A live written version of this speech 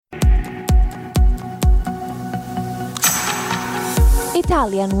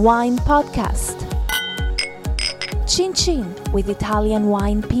Italian Wine Podcast. Chin Chin with Italian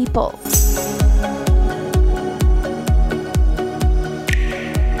wine people.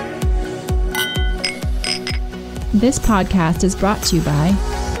 This podcast is brought to you by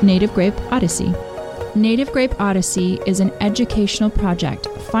Native Grape Odyssey. Native Grape Odyssey is an educational project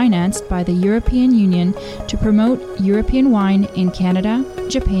financed by the European Union to promote European wine in Canada,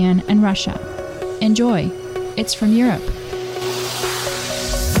 Japan, and Russia. Enjoy. It's from Europe.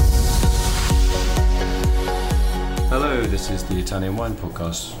 Hello, this is the Italian Wine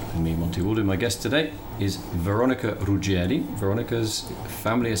Podcast with me, Monty Waldin. My guest today is Veronica Ruggeri. Veronica's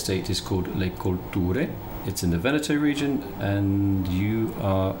family estate is called Colture. It's in the Veneto region, and you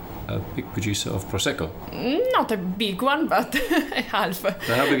are a big producer of Prosecco. Not a big one, but half.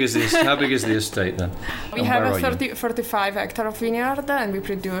 So how big is this? How big is the estate then? We have a 35 hectare of vineyard, and we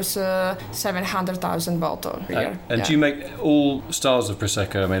produce 700,000 bottles a year. And do you make all styles of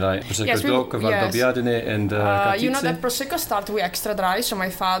Prosecco? I mean, like Prosecco DOC, Valdobbiadene, and Cartizze? You know that Prosecco started with extra dry. So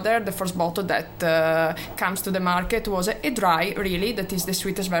my father, the first bottle that comes to the market was a dry, really. That is the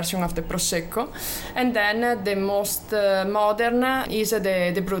sweetest version of the Prosecco. And then the most modern is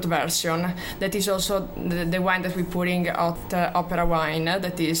the brut version. That is also the wine that we're putting at Opera Wine.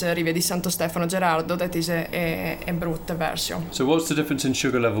 That is Rive di Santo Stefano Gerardo. That is a brut version. So what's the difference in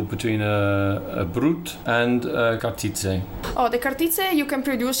sugar level between a brut and Cartizze? Oh, the Cartizze you can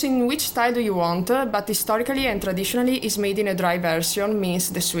produce in which style do you want, but historically and traditionally is made in a dry version,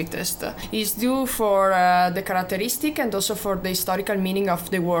 means the sweetest. It's due for the characteristic and also for the historical meaning of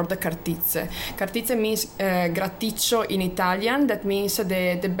the word Cartizze. Cartizze means graticcio in Italian. That means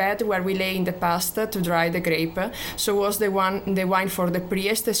the bed where we lay in the past to dry the grape. So was the wine for the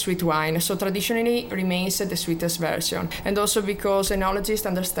priest sweet wine. So traditionally remains the sweetest version. And also because enologists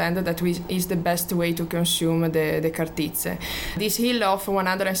understand that is the best way to consume the Cartizze. This hill of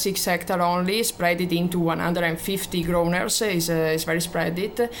 106 hectares only, spread it into 150 growners, is very spread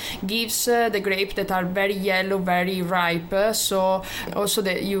it, gives the grape that are very yellow, very ripe. So also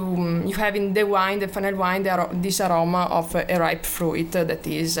you have in the wine, the final wine, this aroma of a ripe fruit that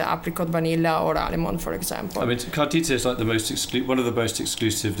is apricot, vanilla, or almond, for example. I mean, Cartizze is like the most one of the most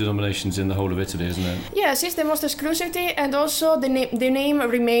exclusive denominations in the whole of Italy, isn't it? Yes, it's the most exclusivity, and also the name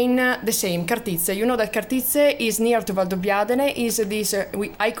remain the same, Cartizze. You know that Cartizze is near to Valdobbiadene. Is this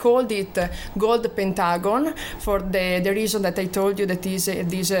I called it gold pentagon for the reason that I told you, that is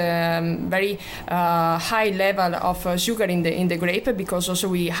this very high level of sugar in the grape, because also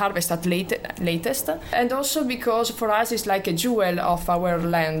we harvest at latest, and also because for us it's like a jewel of our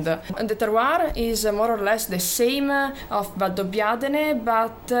land. And the terroir is more or less the same of Valdobbiadene,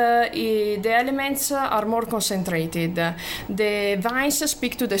 but the elements are more concentrated. The vines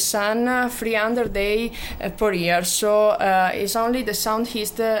speak to the sun 300 days per year, so it's only the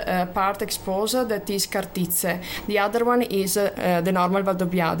southeast part exposed that is Cartizze. The other one is the normal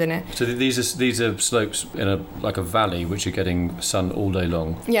Valdobbiadene. So these are slopes in like a valley which are getting sun all day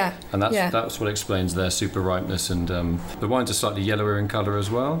long. Yeah. And that's what explains their super ripeness, and the wines are slightly yellower in colour as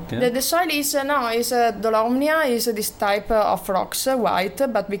well. Yeah? The soil is dolomnia, is this type of rocks, white,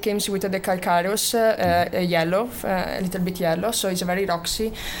 but becomes with the calcareous yellow, a little bit yellow, so it's a very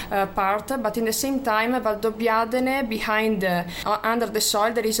roxy part. But in the same time, Valdobbiadene, behind under the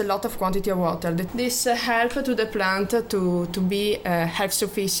soil there is a lot of quantity of water. This helps to the plant to be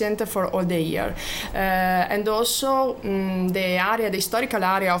self-sufficient for all the year. And also the historical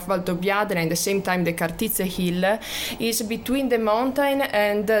area of Valdobbiadene, and at the same time the Cartizze hill, is between the mountain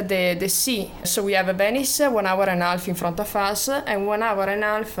and the sea. So we have Venice 1 hour and a half in front of us, and 1 hour and a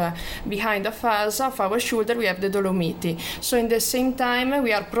half behind of us, of our shoulder, we have the Dolomiti. So in the same time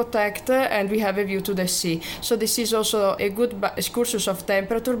we are protected and we have a view to the sea. So this is also a good excursus of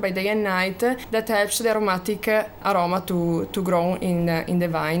temperature by day and night that helps the aromatic aroma to grow in the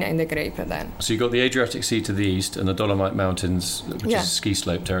vine and the grape then. So you've got the Adriatic Sea to the east and the Dolomite Mountains, which is ski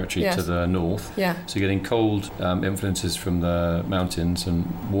slope territory, to the north. Yeah. So you're getting cold influences from the mountains and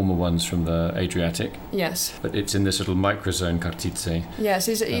warmer ones from the Adriatic. Yes. But it's in this little microzone, Cartizze. Yes,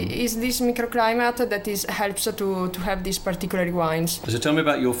 it's this microclimate that helps to have these particular wines. So tell me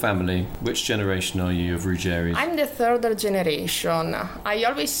about your family. Which generation are you of Ruggeri? I'm the third generation. I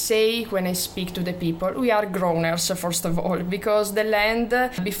always say when I speak to the people, we are growners, first of all, because the land,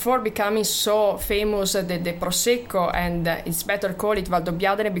 before becoming so famous, the Prosecco, and it's better call it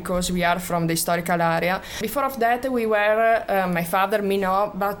Valdobbiadene because we are from the historical area. Before of that, we were, my father, me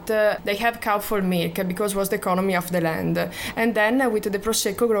no, but they have cow for milk because it was the economy of the land. And then with the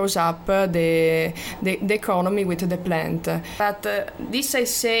Prosecco grows up the economy with the plant. But this I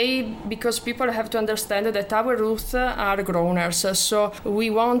say because people have to understand that our roots are growners, so we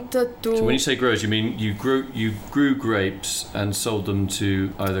want to... So when you say growers, you mean you grew grapes and sold them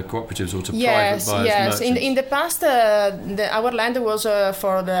to either cooperatives or to private buyers? Yes. In the past, our land was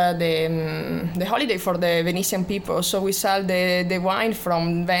for the holiday for the Venetian people, so we sell the wine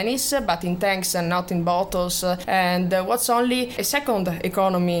from Venice, but in tanks and not in bottles. And what's only a second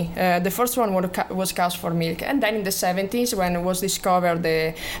economy. The first one was cows for milk, and then in the 70s, when was discovered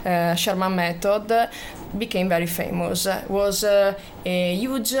the Sherman method, became very famous. Was a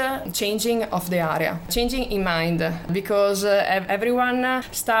huge changing of the area, changing in mind, because everyone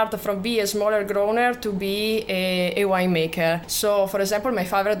started from be a smaller grower to be a winemaker. So, for example, my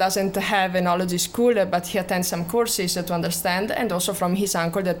father doesn't have a knowledge school, but he attends some courses to understand, and also from his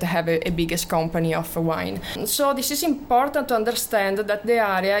uncle that have a biggest company of wine. So this is important to understand that the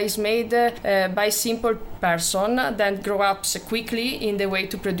area is made by simple person that grow up quickly in the way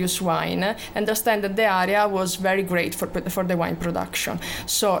to produce wine. Understand that the area was very great for the wine production.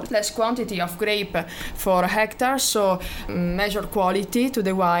 So less quantity of grape for hectare, so measure quality to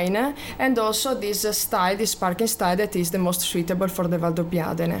the wine, and also this style, this sparkling style that is the most suitable for the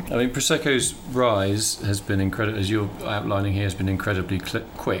Valdobbiadene. I mean, Prosecco's rise has been incredible, as you're outlining here, has been incredibly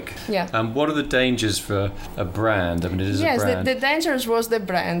quick. Yeah. What are the dangers for a brand? I mean, it is a brand. Yes, the dangers was the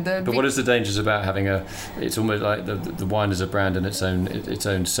brand. But what is the dangers about having it's almost like the wine is a brand in its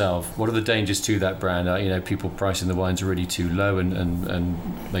own self. What are the dangers to that brand? People pricing the wines already too low and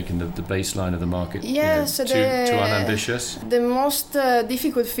making the baseline of the market too unambitious? The most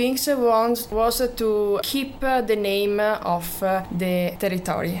difficult things was to keep the name of the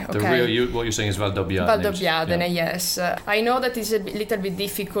territory. Okay? What you're saying is Valdobbiadene. Valdobbiadene, yes. I know that it's a little bit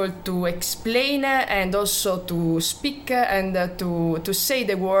difficult to explain and also to speak and to say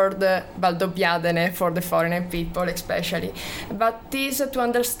the word Valdobbiadene for the foreign people especially. But it is to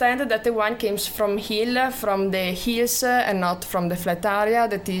understand that the wine comes from the hills and not from the flat area.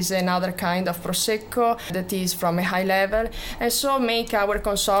 That is another kind of Prosecco that is from a high level, and so make our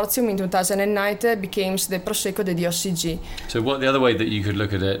consortium in 2009 becomes the Prosecco de DOCG. So what the other way that you could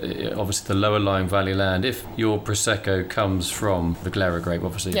look at it, obviously the lower lying valley land, if your Prosecco comes from the Glera grape,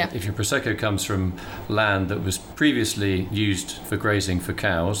 obviously, if your Prosecco comes from land that was previously used for grazing for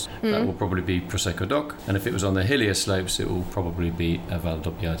cows, that will probably be Prosecco DOC, and if it was on the hillier slopes, it will probably be a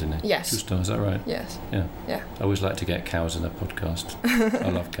Valdobbiadene. Yes. Giusto, is that right? Yes. Yeah. I always like to get cows in a podcast. I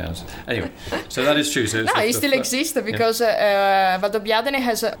love cows. Anyway, so that is true. So it still exists because Valdobbiadene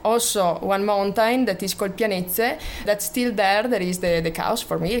has also one mountain that is called Pianezze. That's still there. There is the cows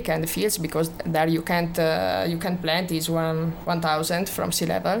for milk and the fields, because there you can't plant. Is 1,000 from sea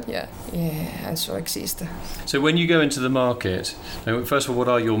level. Yeah, and so exists. So when you go into the market, first of all,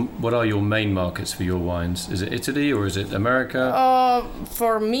 what are your main markets for your wines? Is it Italy or is it America?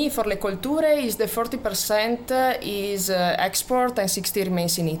 For me, for Le Colture, is the 40% is export and 60%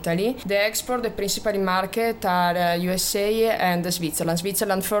 remains in Italy. The export, the principal market are USA and Switzerland.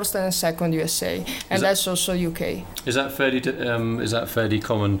 Switzerland first and second USA, and that's also UK. Is that fairly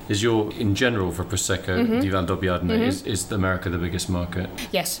common? In general for Prosecco di Valdobbiadene, is America the biggest market?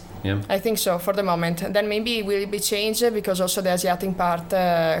 Yes. Yeah. I think so for the moment. Then maybe it will be changed because also the Asiatic part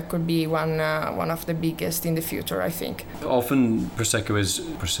could be one of the biggest in the future, I think. Often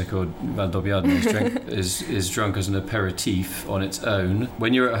Prosecco Valdobbiadene is drunk as an aperitif on its own.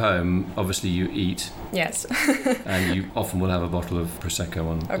 When you're at home, obviously you eat. Yes. And you often will have a bottle of Prosecco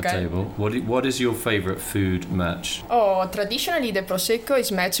on the table. What is your favourite food match? Traditionally the Prosecco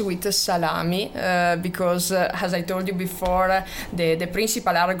is matched with salami because, as I told you before, the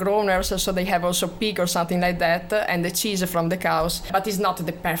principal are growners, so they have also pig or something like that, and the cheese from the cows. But it's not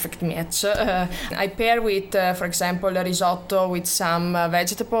the perfect match. I pair with, for example, risotto with some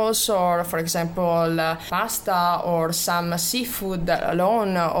vegetables, or for example, pasta or some seafood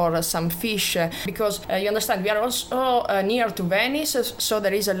alone, or some fish, because you understand we are also near to Venice, so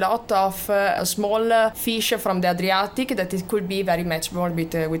there is a lot of small fish from the Adriatic that it could be very matchable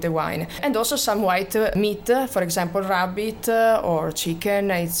with the wine, and also some white meat, for example rabbit or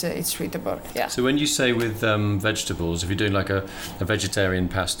chicken. It's suitable. Yeah. So when you say with vegetables, if you're doing like a vegetarian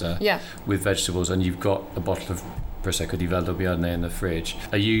pasta with vegetables and you've got a bottle of Prosecco di Valdobbiadene in the fridge,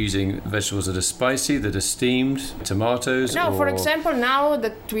 are you using vegetables that are spicy, that are steamed, tomatoes? No, for example, now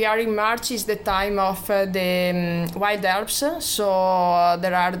that we are in March is the time of the wild herbs. So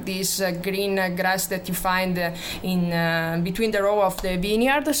there are these green grass that you find in between the row of the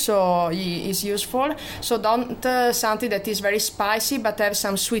vineyard. So it's useful. So don't something that is very spicy but have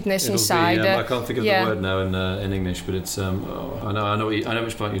some sweetness inside. I can't think of the word now in English, but it's I know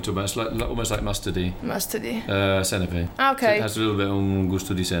which plant you're talking about. It's like almost like mustardy. Mustardy. Senepe. Okay. So it has a little bit of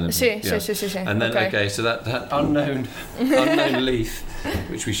gusto di senepe. Sì. And then so that unknown leaf,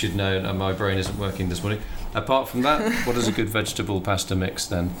 which we should know, and my brain isn't working this morning. Apart from that, what is a good vegetable pasta mix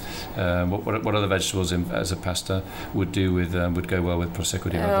then? What other vegetables as a pasta would do with would go well with Prosecco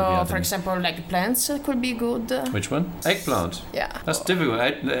di Valdobbiadene? For example, eggplants could be good. Which one? Eggplant. Yeah. That's difficult.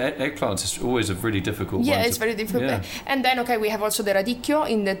 Eggplant is always a really difficult one. Yeah, it's very difficult. Yeah. And then we have also the radicchio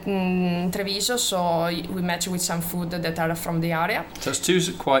in the Treviso, so we match with some food that are from the area. So it's two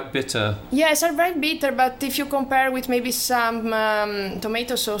quite bitter. Yes, are very bitter, but if you compare with maybe some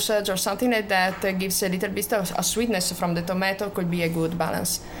tomato sausage or something like that, gives a little bit of sweetness from the tomato, could be a good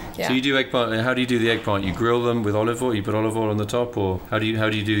balance. Yeah. So you do eggplant. How do you do the eggplant? You grill them with olive oil. You put olive oil on the top, or how do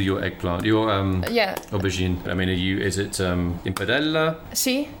you do your eggplant? Your aubergine. I mean, is it in padella?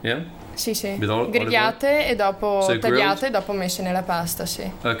 Sì. Yeah. Sì. Grigliate e dopo tagliate e dopo messe nella pasta,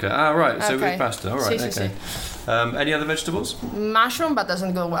 sì. Okay. Right. So with pasta. All right. Sì. Any other vegetables? Mushroom, but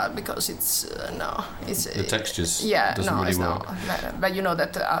doesn't go well because it's the textures. Yeah, doesn't really work. But you know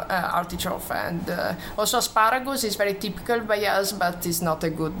that artichoke and also asparagus is very typical by us, but it's not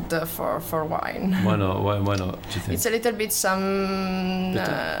a good for wine. Why not? Why not? Do you think? It's a little bit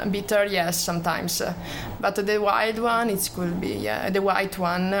bitter, yes, sometimes. But the wild one, it could be. Yeah, the white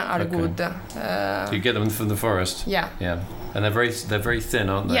one are good. So you get them from the forest. Yeah. And they're very thin,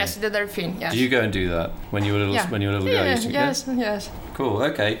 aren't they? Yes, they're very thin. Yes. Did you go and do that when you were little? When you were a little girl? Yes. Cool.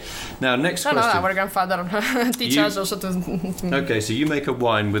 Okay. Now next question. No, our grandfather teach us also to. Okay, so you make a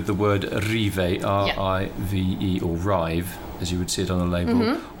wine with the word Rive, R-I-V-E, or Rive, as you would see it on the label.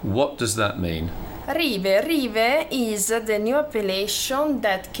 Mm-hmm. What does that mean? Rive is the new appellation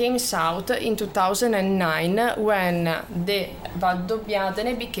that came out in 2009 when the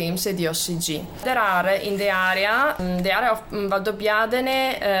Valdobbiadene became the DOCG. There are in the area of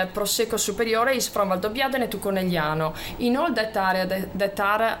Valdobbiadene Prosecco Superiore is from Valdobbiadene to Conegliano. In all that area that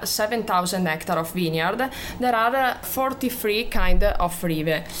are 7,000 hectares of vineyard, there are 43 kind of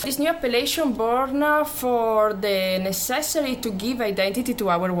Rive. This new appellation born for the necessity to give identity to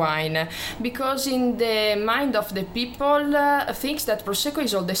our wine, because in the mind of the people thinks that Prosecco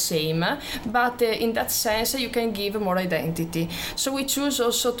is all the same, but in that sense you can give more identity. So we choose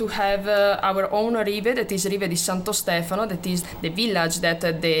also to have our own Rive, that is Rive di Santo Stefano, that is the village that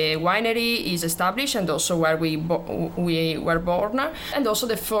the winery is established and also where we were born, and also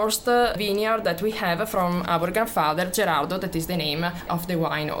the first vineyard that we have from our grandfather Gerardo, that is the name of the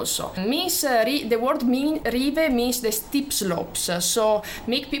wine also. The word Rive means the steep slopes, so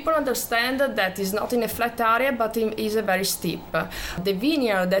make people understand that is not in a flat area but is a very steep. The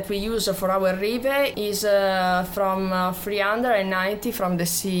vineyard that we use for our Rive is from 390 from the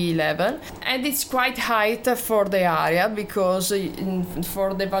sea level, and it's quite high for the area because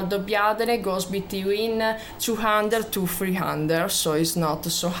for the Valdobbiadene goes between 200 to 300, so it's not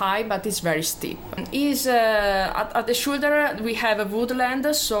so high but it's very steep. At the shoulder we have a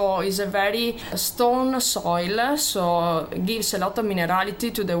woodland, so it's a very stone soil, so gives a lot of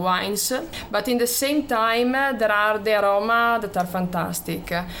minerality to the wines, but in the same time there are the aroma that are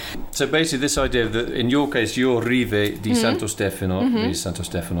fantastic. So basically this idea that in your case your Rive di Santo Stefano,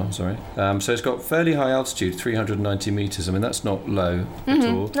 sorry, so it's got fairly high altitude, 390 meters. I mean that's not low at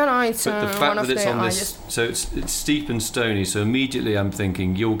all. No, it's but the fact one that it's of the on highest. this, so it's steep and stony, so immediately I'm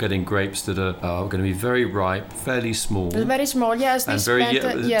thinking you're getting grapes that are going to be very ripe, fairly small. Very small, yes. And very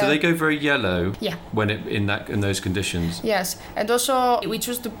do they go very yellow? Yeah. When in those conditions? Yes, and also we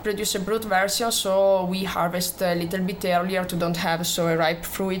choose to produce a brut version, so we harvest a little bit earlier to don't have so a ripe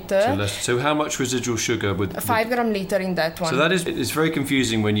fruit. So how much residual sugar would 5 gram liter in that one? So that is, it's very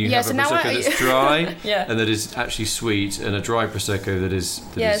confusing when you have a Prosecco that's dry and that is actually sweet, and a dry Prosecco that is...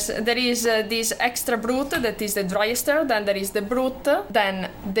 There is this extra brut that is the driest, then there is the brut, then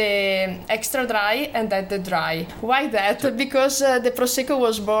the extra dry, and then the dry. Why that? Because the Prosecco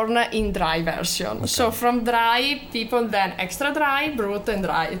was born in dry version. Okay. So from dry, people then extra dry, brut and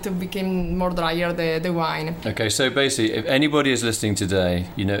dry to become more drier the wine. Okay, so basically, if anybody is listening today,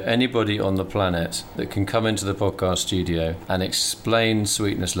 anybody on the planet that can come into the podcast studio and explain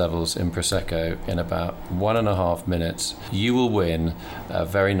sweetness levels in Prosecco in about 1.5 minutes, you will win a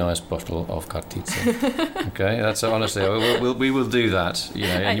very nice bottle of Cartizze. Okay, that's honestly, we will do that.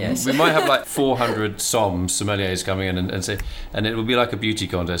 Yes. We might have like 400 sommeliers coming in and say, and it will be like a beauty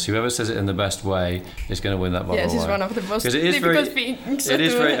contest. Whoever says it in the best way is going to win that bottle of wine. Yes, it's one of the most difficult things. It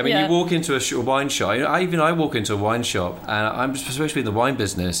is very. I mean, you walk into a wine shop. I walk into a wine shop, and I'm supposed to be in the wine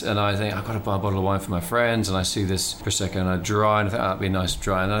business, and I think I've got to buy a bottle of wine for my friends, and I see this Prosecco, and I dry, and I think that'd be a nice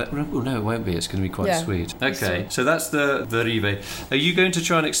dry, and no, it won't be. It's going to be quite sweet. Okay, so that's the Rive. Are you going to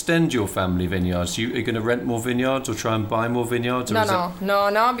try and extend your family vineyards? Are you going to rent more vineyards or try and buy more vineyards?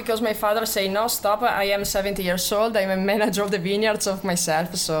 No, because my father say no, stop. I am 70 years old. I'm a manager of the vineyards of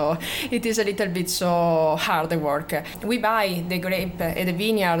myself, so it is a little bit so hard work. We buy the grape at the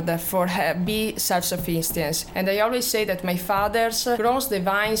vineyard for be self-sufficient, and I always say that my father grows the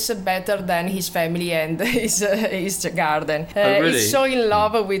vines better than his family and his garden. Really? He's so in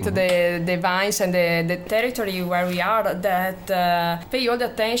love with the vines and the territory where we are that pay all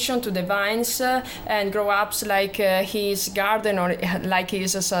the attention to the vines and grow up like his garden or like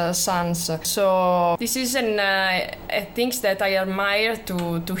his sons. So this is things that I admire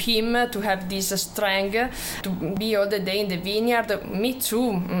to him, to have this strength to be all the day in the vineyard. Me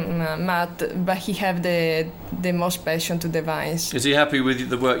too, but he have the most passion to the vines. Is he happy with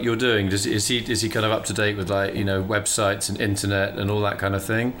the work you're doing? Is he kind of up to date with websites and internet and all that kind of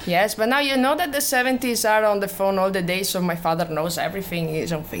thing? Yes, but now you know that the 70s are on the phone all the day, so my father knows everything.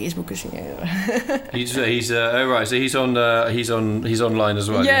 He's on Facebook. He's right. So he's online as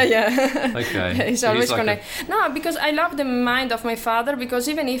well. Yeah. Okay. He's always connected. No, because I love the mind of my father, because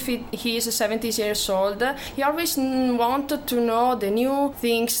even if he is 70 years old, he always wanted to know the new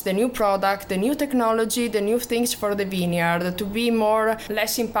things, the new product, the new technology, the new things for the vineyard, to be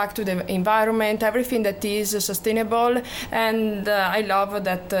less impact to the environment, everything that is sustainable, and I love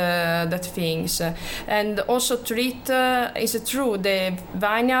that things. And also treat, is true, the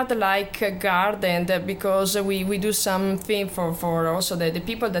vineyard like a garden, because we do something for also the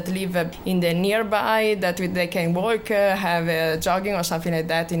people that live in the nearby, that they can walk, have jogging or something like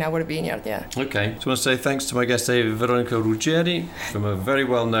that in our vineyard. Yeah. Okay. So I want to say thanks to my guest today, Veronica Ruggeri, from a very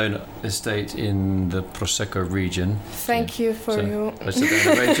well-known estate in the Prosecco region. Thank you for you. I said that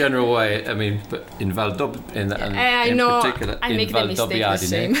in a very general way. I mean, but in Valdobbiadene, I know, particular, I make the mistake the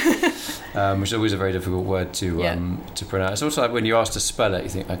same. Which is always a very difficult word to pronounce. It's also like when you ask to spell it, you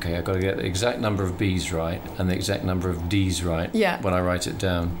think, okay, I've got to get the exact number of B's right and the exact number of D's right when I write it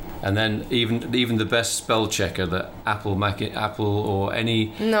down. And then even the best spell checker, that Apple or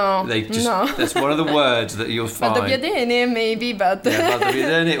any... That's one of the words that you'll find. Valdobbiadene maybe, but...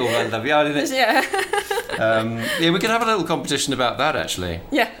 Valdobbiadene or Valdobbiadene. Yeah. We could have a little competition about that, actually.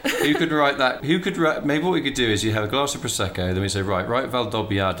 Yeah. Who could write that? Maybe what we could do is you have a glass of Prosecco, then we say, write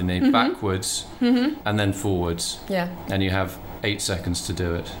Valdobbiadene backwards and then forwards. Yeah. And you have 8 seconds to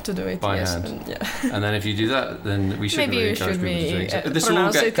do it. By hand. And then if you do that, then we should really encourage people to do it. This will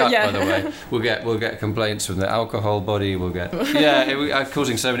all get cut, by the way. We'll get complaints from the alcohol body. We'll get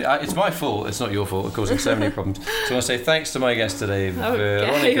causing so many. It's my fault. It's not your fault. We're causing so many problems. So I want to say thanks to my guest today,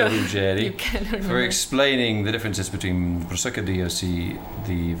 Veronica Ruggeri, for explaining the differences between Prosecco DOC,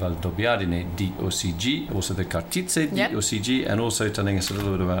 the Valdobbiadene DOCG, also the Cartizze DOCG, and also telling us a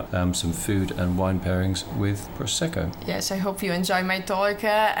little bit about some food and wine pairings with Prosecco. Yes, I hope you enjoy my talk,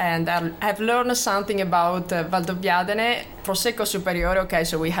 and I've learned something about Valdobbiadene Prosecco Superiore. Okay,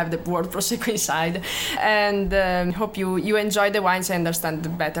 so we have the word Prosecco inside, and hope you enjoy the wines and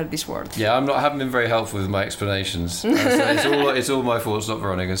understand better this word. Yeah, I haven't been very helpful with my explanations. So it's all my fault. It's not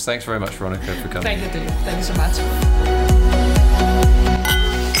Veronica's. Thanks very much, Veronica, for coming. Thank you to you. Thank you so much.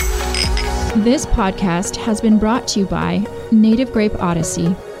 This podcast has been brought to you by Native Grape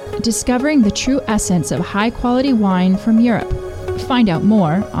Odyssey, discovering the true essence of high-quality wine from Europe. Find out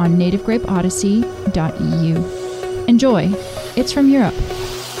more on nativegrapeodyssey.eu. Enjoy. It's from Europe.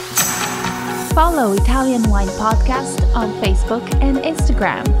 Follow Italian Wine Podcast on Facebook and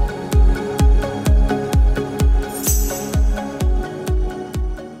Instagram.